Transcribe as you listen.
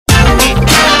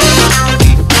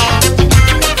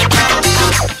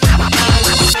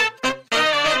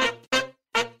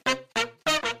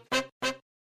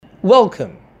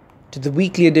Welcome to the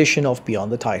weekly edition of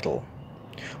Beyond the Title,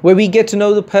 where we get to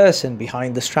know the person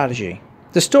behind the strategy,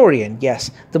 the story, and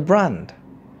yes, the brand.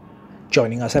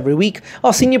 Joining us every week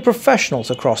are senior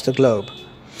professionals across the globe.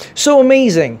 So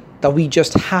amazing that we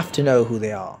just have to know who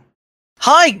they are.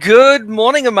 Hi, good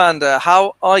morning, Amanda.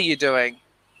 How are you doing?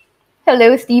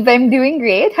 Hello, Steve. I'm doing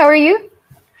great. How are you?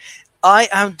 I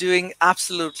am doing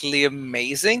absolutely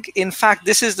amazing. In fact,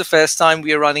 this is the first time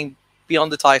we are running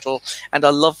Beyond the Title, and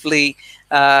our lovely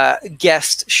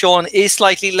guest, Sean, is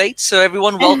slightly late. So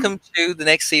everyone, welcome to the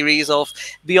next series of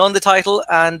Beyond the Title.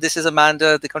 And this is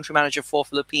Amanda, the country manager for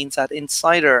Philippines at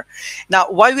Insider. Now,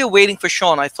 while we're waiting for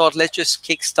Sean, I thought let's just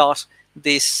kickstart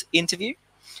this interview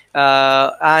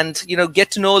and,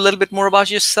 get to know a little bit more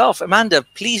about yourself. Amanda,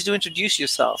 please do introduce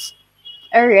yourself.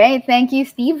 All right. Thank you,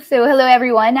 Steve. So hello,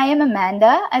 everyone. I am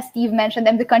Amanda. As Steve mentioned,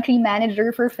 I'm the country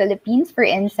manager for Philippines for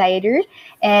Insider.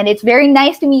 And it's very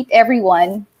nice to meet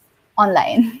everyone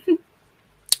online.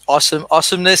 Awesome.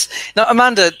 Awesomeness. Now,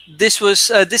 Amanda, this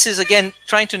is, again,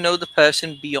 trying to know the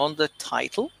person beyond the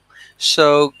title.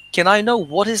 So can I know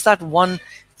what is that one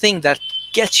thing that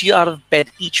gets you out of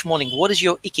bed each morning? What is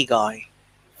your ikigai?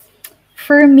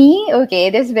 For me, okay,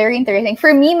 this is very interesting.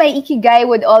 For me, my ikigai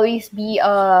would always be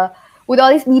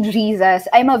Jesus.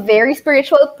 I'm a very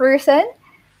spiritual person.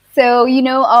 So,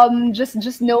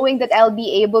 just knowing that I'll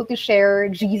be able to share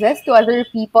Jesus to other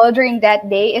people during that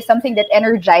day is something that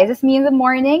energizes me in the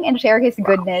morning and share his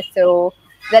goodness. So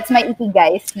that's my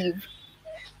ikigai, Steve.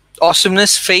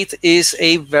 Awesomeness. Faith is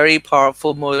a very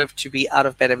powerful motive to be out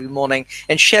of bed every morning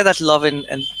and share that love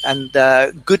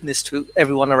and goodness to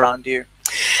everyone around you.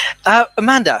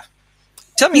 Amanda,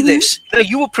 tell me this.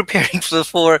 You were preparing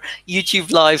for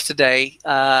YouTube Live today,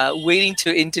 waiting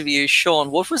to interview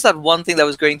Sean. What was that one thing that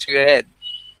was going through your head?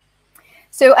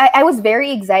 So I was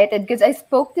very excited because I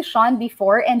spoke to Sean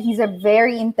before, and he's a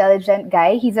very intelligent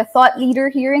guy. He's a thought leader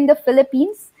here in the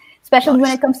Philippines, especially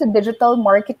when it comes to digital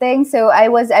marketing. So I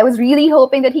was really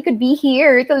hoping that he could be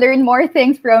here to learn more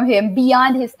things from him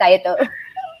beyond his title.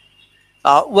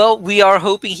 Well, we are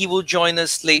hoping he will join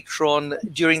us later on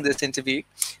during this interview.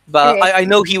 But I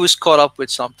know he was caught up with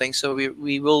something, so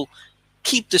we will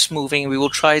keep this moving. We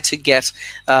will try to get,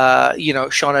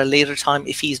 Sean at a later time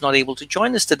if he's not able to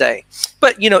join us today.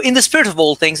 But, in the spirit of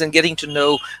all things and getting to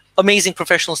know amazing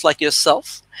professionals like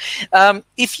yourself,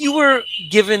 if you were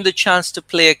given the chance to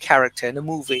play a character in a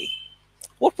movie,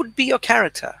 what would be your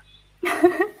character?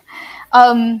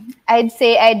 I'd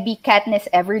say I'd be Katniss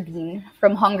Everdeen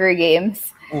from Hunger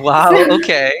Games. Wow.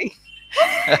 Okay.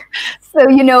 So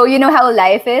you know how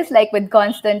life is, like with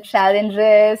constant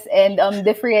challenges and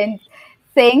different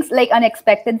things, like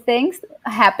unexpected things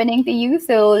happening to you.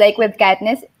 So like with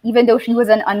Katniss, even though she was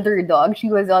an underdog, she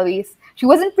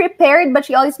wasn't prepared, but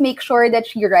she always makes sure that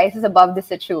she rises above the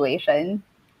situation.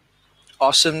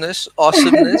 Awesomeness.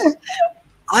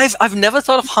 I've never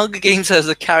thought of Hunger Games as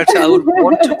a character I would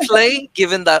want to play,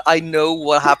 given that I know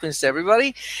what happens to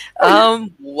everybody.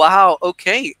 Wow.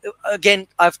 Okay. Again,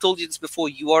 I've told you this before.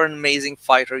 You are an amazing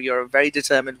fighter. You're a very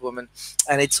determined woman,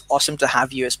 and it's awesome to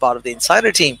have you as part of the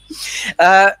Insider team.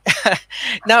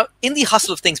 Now, in the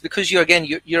hustle of things, because you're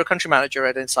a country manager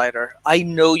at Insider, I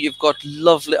know you've got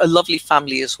a lovely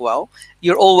family as well.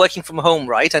 You're all working from home,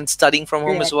 right, and studying from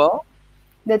home as well.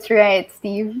 That's right,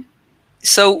 Steve.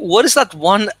 So what is that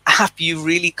one app you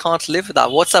really can't live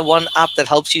without? What's that one app that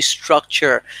helps you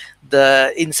structure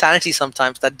the insanity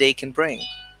sometimes that day can bring?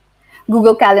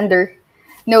 Google Calendar.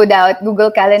 No doubt, Google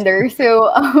Calendar.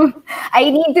 So I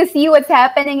need to see what's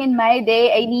happening in my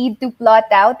day. I need to plot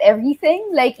out everything,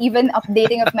 like even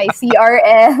updating of my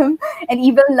CRM and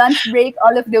even lunch break.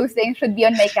 All of those things should be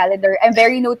on my calendar. I'm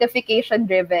very notification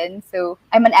driven. So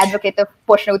I'm an advocate of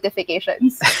push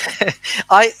notifications.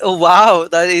 Wow,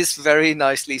 that is very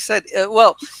nicely said.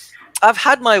 Well, I've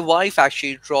had my wife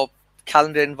actually drop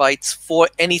calendar invites for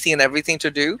anything and everything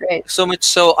to do. Right. So much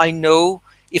so I know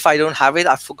if I don't have it,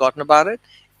 I've forgotten about it.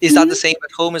 Is that the same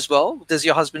at home as well? Does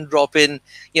your husband drop in,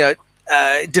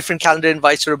 different calendar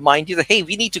invites to remind you that, hey,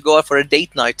 we need to go out for a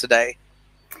date night today?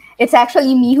 It's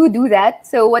actually me who do that.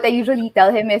 So what I usually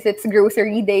tell him is it's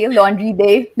grocery day, laundry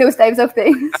day, those types of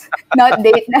things, not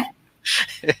date night.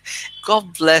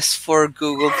 God bless for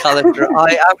Google Calendar.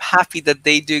 I am happy that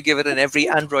they do give it in every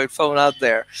Android phone out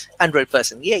there. Android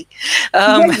person, yay.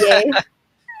 Yay.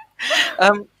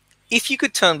 If you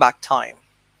could turn back time,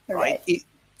 right?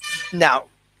 Now,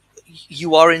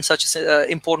 you are in such an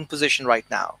important position right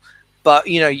now, but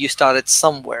you started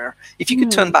somewhere. If you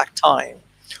could turn back time,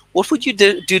 what would you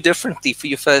do differently for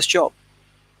your first job?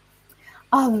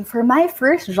 For my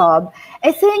first job,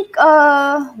 I think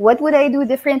what would I do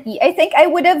differently? I think I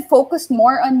would have focused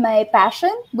more on my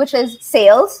passion, which is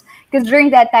sales. Because during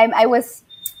that time, it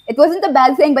wasn't a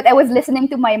bad thing, but I was listening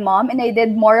to my mom, and I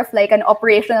did more of like an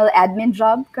operational admin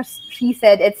job because she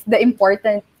said it's the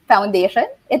important foundation.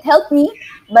 It helped me,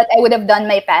 but I would have done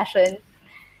my passion.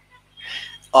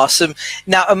 Awesome.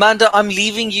 Now, Amanda, I'm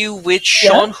leaving you with Yeah.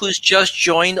 Sean, who's just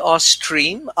joined our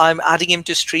stream. I'm adding him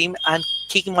to stream and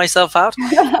kicking myself out.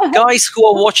 Guys who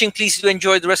are watching, please do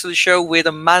enjoy the rest of the show with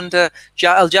Amanda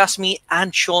Al Jasmi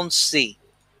and Sean C.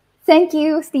 Thank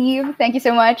you, Steve. Thank you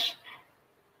so much.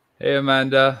 Hey,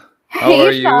 Amanda. How are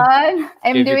Hey, you? Sean.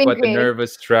 I'm Gave you doing quite a great.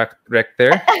 nervous wreck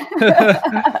there.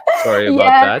 Sorry about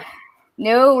Yeah, that.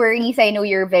 no worries. I know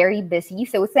you're very busy.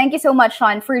 So thank you so much,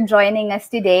 Sean, for joining us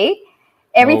today.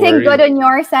 No Everything good worries. on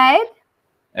your side?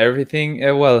 Everything,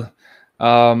 well,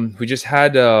 we just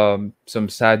had some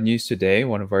sad news today.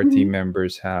 One of our team Mhm.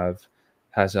 members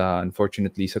has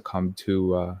unfortunately succumbed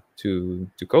to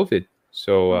COVID.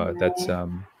 So Oh that's my.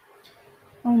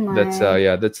 Oh my.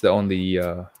 yeah, that's the only.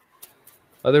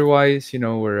 Otherwise,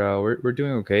 we're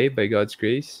doing okay by God's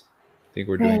grace. I think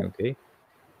we're doing Right. okay.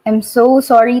 I'm so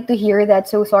sorry to hear that.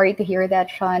 So sorry to hear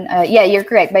that, Sean. Yeah, you're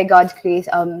correct. By God's grace,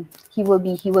 he will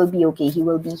be okay. He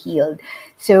will be healed.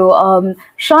 So,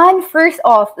 Sean, first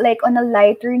off, like on a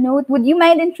lighter note, would you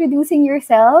mind introducing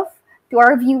yourself to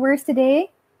our viewers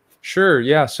today? Sure,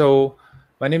 yeah. So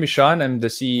my name is Sean. I'm the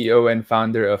CEO and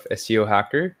founder of SEO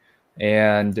Hacker.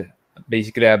 And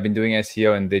basically, I've been doing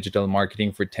SEO and digital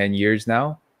marketing for 10 years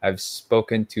now. I've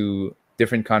spoken to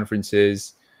different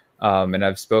conferences, and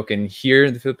I've spoken here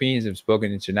in the Philippines. I've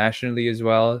spoken internationally as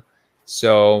well.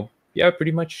 So, yeah,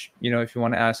 pretty much, if you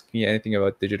want to ask me anything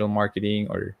about digital marketing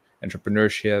or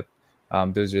entrepreneurship,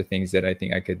 those are things that I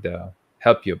think I could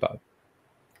help you about.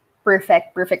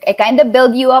 Perfect, perfect. I kind of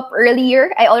build you up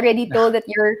earlier. I already told that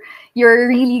you're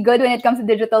really good when it comes to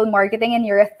digital marketing and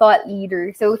you're a thought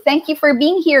leader. So thank you for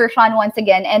being here, Sean, once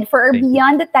again. And for our Thank you.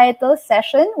 Beyond the Title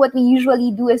session, what we usually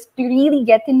do is to really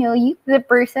get to know you, the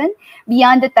person,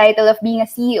 beyond the title of being a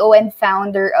CEO and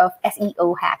founder of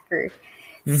SEO Hacker.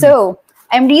 Mhm. So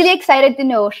I'm really excited to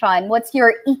know, Sean, what's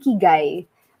your ikigai?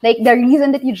 Like the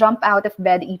reason that you jump out of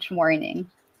bed each morning.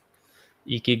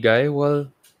 Ikigai, well,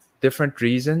 different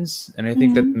reasons, and I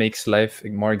think that Mm-hmm. makes life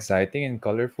more exciting and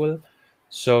colorful.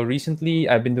 So recently,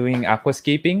 I've been doing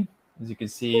aquascaping. As you can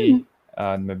see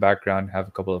in my background, I have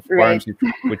a couple of Right. aquariums,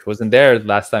 which wasn't there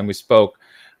last time we spoke.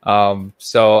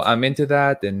 So I'm into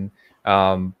that, and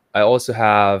I also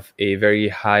have a very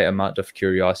high amount of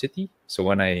curiosity. So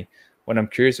when I'm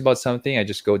curious about something, I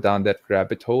just go down that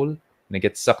rabbit hole and I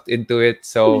get sucked into it.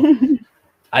 So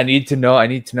I need to know, I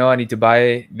need to know, I need to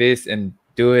buy this and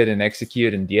do it and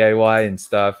execute and DIY and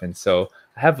stuff. And so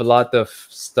I have a lot of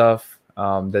stuff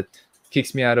that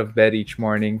kicks me out of bed each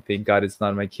morning. Thank God it's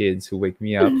not my kids who wake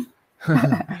me up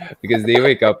because they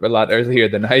wake up a lot earlier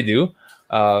than I do.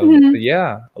 But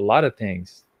yeah, a lot of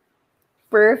things.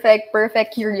 Perfect,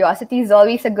 perfect. Curiosity is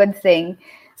always a good thing.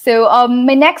 So,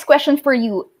 my next question for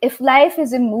you: if life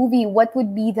is a movie, what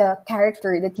would be the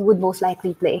character that you would most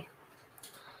likely play?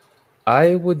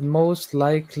 I would most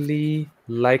likely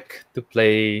like to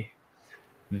play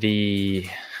the.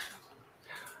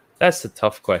 That's a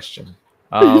tough question.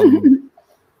 Um,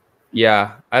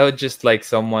 Yeah, I would just like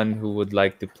someone who would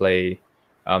like to play,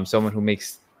 someone who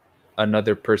makes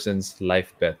another person's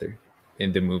life better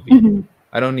in the movie. Mhm.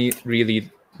 I don't really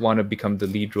want to become the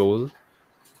lead role,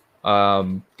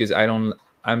 because I don't.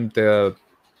 I'm the.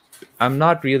 I'm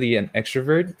not really an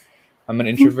extrovert. I'm an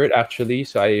introvert actually,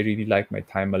 so I really like my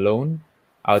time alone,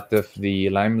 out of the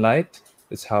limelight.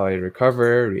 That's how I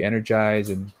recover, re-energize,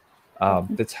 and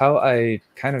that's how I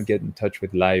kind of get in touch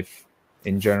with life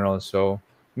in general. So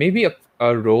maybe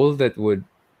a role that would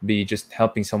be just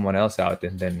helping someone else out,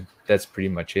 and then that's pretty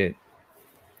much it.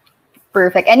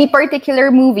 Perfect. Any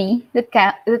particular movie that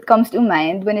comes to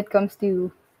mind when it comes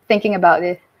to thinking about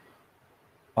it?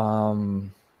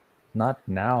 Um, Not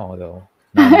now though.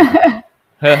 Not now.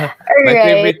 All My right.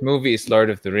 favorite movie is Lord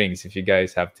of the Rings, if you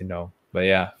guys have to know. But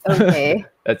yeah, Okay.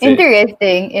 that's it.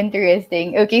 Interesting.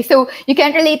 Interesting. Okay, so you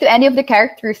can't relate to any of the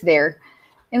characters there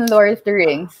in Lord of the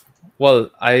Rings.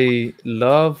 Well, I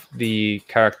love the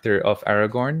character of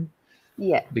Aragorn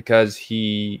Yeah. because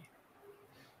he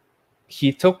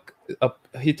took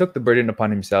he took the burden upon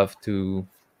himself to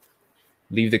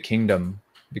leave the kingdom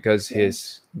because Yeah.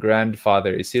 his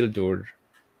grandfather Isildur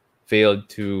failed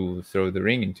to throw the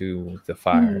ring into the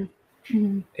fire, Mhm.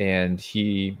 Mhm. and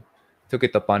he took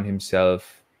it upon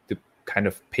himself to kind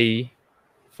of pay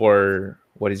for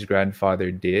what his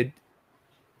grandfather did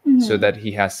so Mhm. that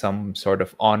he has some sort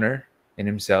of honor in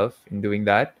himself in doing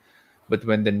that. But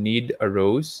when the need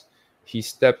arose, he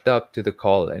stepped up to the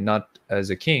call, and not as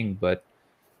a king, but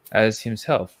as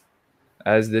himself,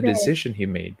 as the Right. decision he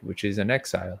made, which is an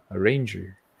exile, a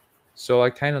ranger. So I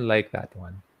kind of like that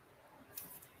one.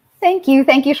 Thank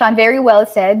you, Sean. Very well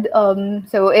said.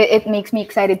 So it makes me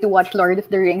excited to watch Lord of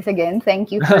the Rings again.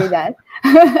 Thank you for that.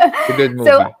 It's a good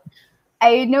So movie.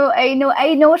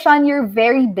 I know, Sean, you're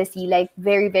very busy, like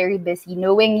very, very busy.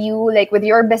 Knowing you, like with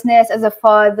your business as a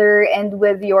father and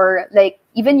with your, like,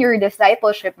 even your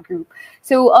discipleship group.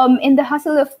 So, in the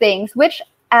hustle of things, which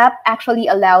app actually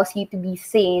allows you to be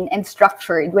sane and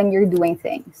structured when you're doing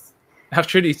things?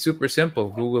 Actually, it's super simple.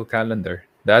 Google Calendar.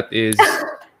 That is,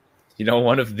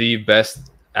 one of the best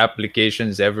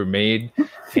applications ever made,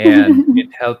 and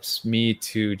it helps me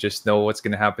to just know what's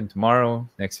going to happen tomorrow,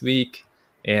 next week,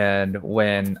 and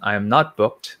when I'm not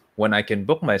booked, when I can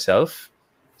book myself.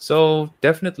 So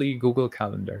definitely Google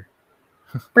Calendar.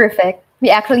 Perfect.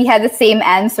 We actually had the same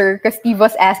answer because Steve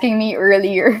was asking me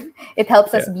earlier. It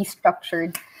helps us Yeah. be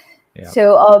structured. Yeah. So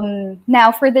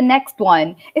now for the next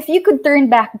one, if you could turn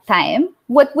back time,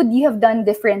 what would you have done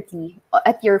differently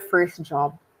at your first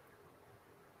job?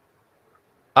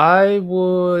 I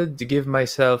would give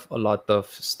myself a lot of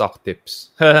stock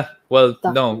tips. Well,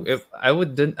 no, if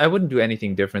Doctors. I wouldn't do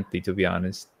anything differently, to be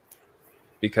honest,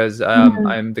 because Mhm.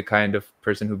 I'm the kind of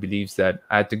person who believes that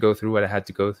I had to go through what I had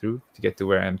to go through to get to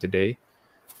where I am today.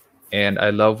 And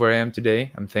I love where I am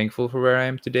today. I'm thankful for where I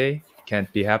am today.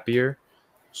 Can't be happier.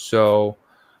 So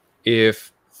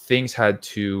if things had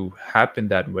to happen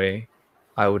that way,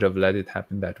 I would have let it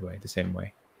happen that way, the same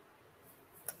way.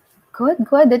 Good,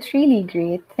 good. That's really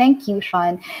great. Thank you,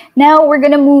 Sean. Now we're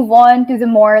gonna move on to the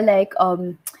more like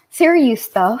serious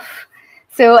stuff.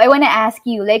 So I want to ask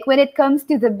you, like, when it comes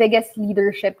to the biggest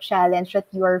leadership challenge that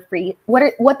you are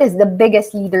what is the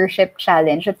biggest leadership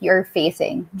challenge that you are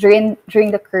facing during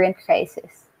the current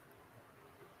crisis?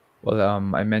 Well,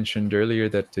 I mentioned earlier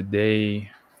that today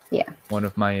Yeah. one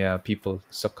of my people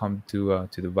succumbed to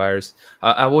the virus.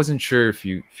 I wasn't sure if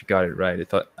you got it right.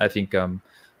 I think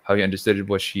how you understood it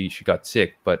was she got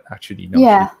sick, but actually no, she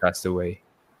Yeah. passed away. Oh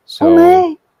So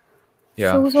my.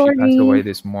 yeah, So she passed away sorry.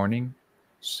 this morning.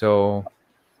 So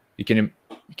you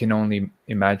can only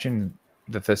imagine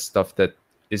the stuff that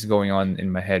is going on in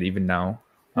my head even now.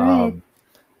 Right. Um,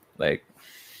 like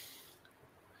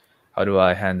how do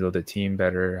I handle the team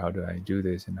better? How do I do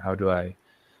this? And how do I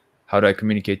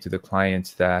communicate to the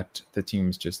clients that the team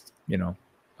is just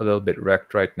a little bit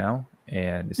wrecked right now,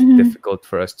 and it's Mhm. difficult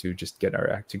for us to just get our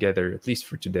act together, at least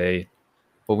for today.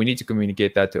 But we need to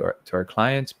communicate that to our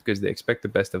clients because they expect the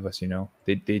best of us.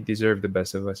 They deserve the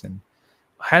best of us. And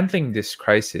handling this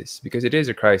crisis, because it is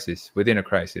a crisis within a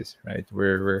crisis, right?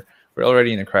 We're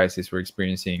already in a crisis. We're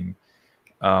experiencing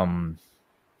um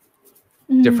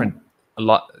different Mhm.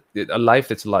 a life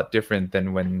that's a lot different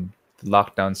than when the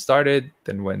lockdown started,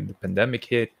 than when the pandemic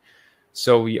hit.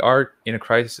 So we are in a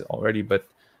crisis already, but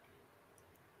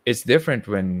it's different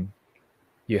when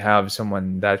you have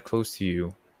someone that close to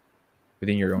you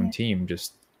within your own Yeah. team,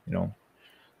 just you know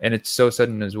and it's so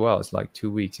sudden as well. It's like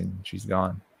 2 weeks and she's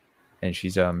gone. And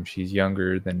she's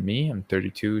younger than me. I'm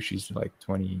 32. She's like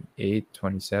 28,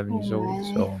 27 Oh years old.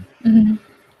 my. So Mhm.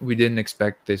 we didn't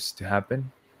expect this to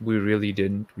happen. We really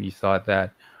didn't. We thought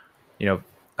that, you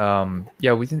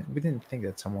yeah, we didn't think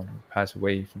that someone would pass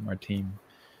away from our team.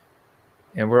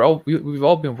 And we've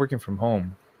all been working from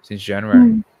home since January.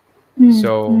 Mhm. Mhm.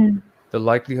 So Mhm. the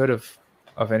likelihood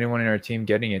of anyone in our team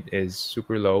getting it is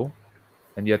super low.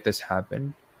 And yet this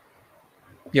happened.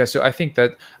 Yeah, so I think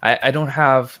that I don't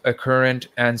have a current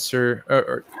answer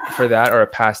or for that, or a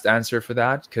past answer for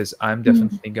that, because I'm Mhm.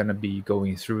 definitely gonna be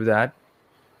going through that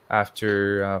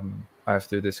after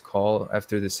this call,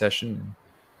 after this session.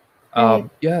 Right.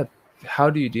 Yeah, how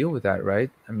do you deal with that, right?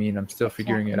 I mean, I'm still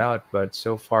figuring it Exactly. out, but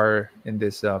so far in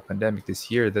this pandemic this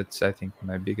year, that's, I think,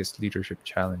 my biggest leadership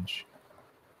challenge.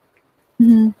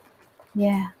 Mhm.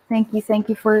 Yeah, thank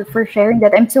you for sharing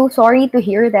that. I'm so sorry to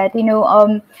hear that.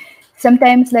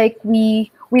 Sometimes like we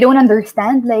don't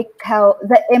understand like how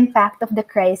the impact of the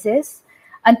crisis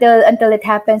until it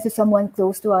happens to someone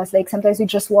close to us. Like sometimes we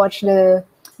just watch the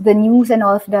news and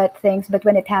all of that things, but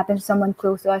when it happens to someone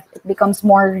close to us, it becomes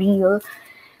more real.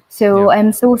 So Yeah,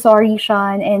 I'm so sorry,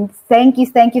 Sean, and thank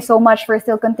you so much for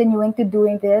still continuing to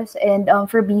doing this and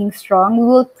for being strong. We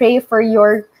will pray for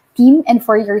your team and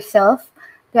for yourself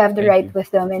to have the thank right you.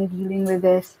 wisdom in dealing with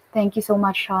this. Thank you so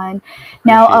much, Sean.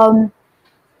 Now, Appreciate it.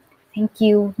 thank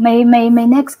you. My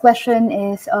next question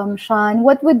is, Sean,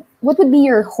 what would be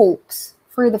your hopes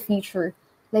for the future?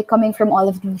 Like coming from all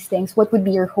of these things, what would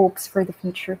be your hopes for the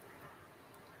future?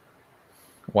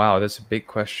 Wow, that's a big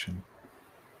question.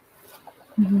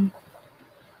 Mm-hmm.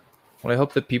 Well, I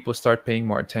hope that people start paying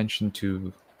more attention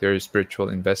to their spiritual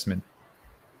investment.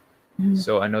 Mm-hmm.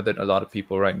 So I know that a lot of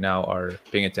people right now are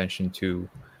paying attention to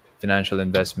financial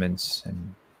investments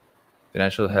and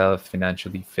financial health,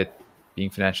 being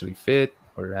financially fit,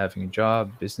 or having a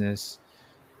job, business.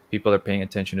 People are paying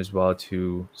attention as well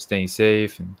to staying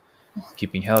safe and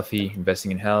keeping healthy,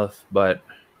 investing in health, but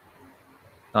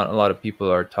not a lot of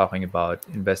people are talking about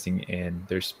investing in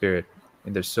their spirit,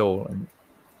 in their soul. And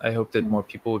I hope that more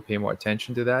people would pay more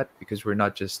attention to that, because we're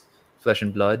not just flesh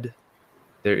and blood.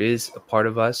 There is a part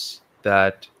of us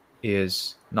that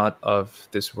is not of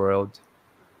this world.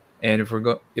 And if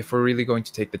we're really going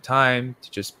to take the time to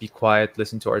just be quiet,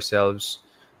 listen to ourselves,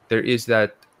 there is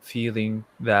that feeling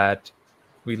that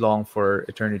we long for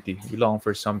eternity. We long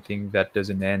for something that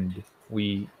doesn't end.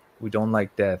 We don't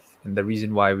like death, and the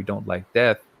reason why we don't like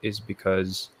death is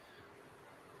because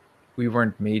we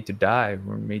weren't made to die.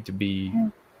 We're made to be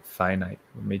finite.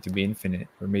 We're made to be infinite.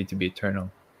 We're made to be eternal.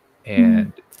 Mm-hmm.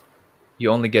 And you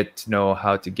only get to know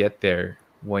how to get there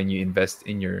when you invest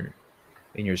in your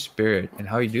spirit. And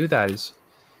how you do that is,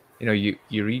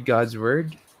 you read God's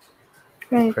word,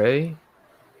 you Right. pray,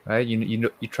 right?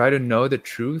 You try to know the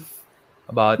truth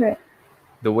about Right.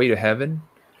 the way to heaven.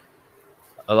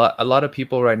 A lot of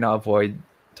people right now avoid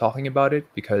talking about it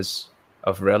because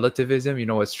of relativism.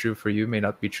 What's true for you may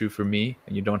not be true for me,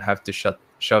 and you don't have to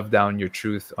shove down your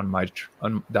truth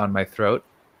down my throat.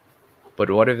 But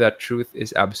what if that truth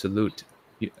is absolute?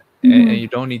 And Mm-hmm. you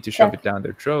don't need to shove it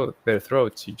Exactly. down their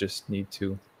throats. You just need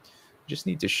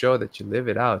to show that you live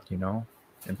it out,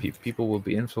 and people will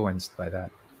be influenced by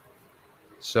that.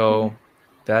 So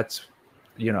that's,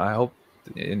 I hope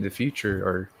in the future,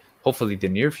 or hopefully the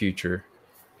near future,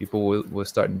 people will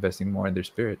start investing more in their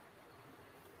spirit.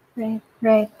 Right.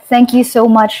 Right. Thank you so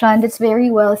much, Sean. That's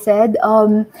very well said.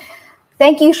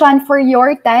 Thank you, Sean, for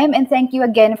your time, and thank you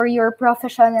again for your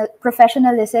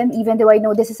professionalism. Even though I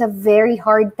know this is a very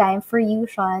hard time for you,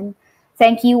 Sean.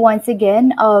 Thank you once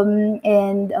again.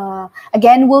 And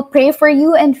again, we'll pray for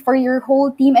you and for your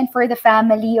whole team and for the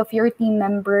family of your team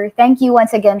member. Thank you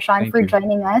once again, Sean, Thank for you.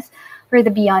 joining us for the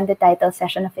Beyond the Title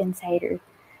session of Insider.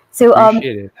 So,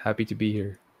 Appreciate it. Happy to be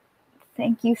here.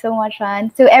 thank you so much,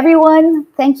 Sean. So, everyone,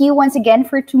 thank you once again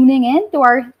for tuning in to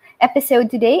our episode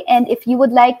today. And if you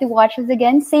would like to watch us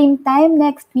again, same time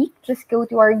next week, just go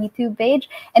to our YouTube page.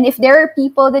 And if there are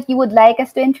people that you would like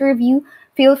us to interview,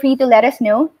 feel free to let us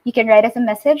know. You can write us a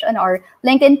message on our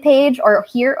LinkedIn page or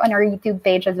here on our YouTube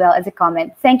page as well as a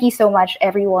comment. Thank you so much,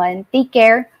 everyone. Take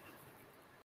care.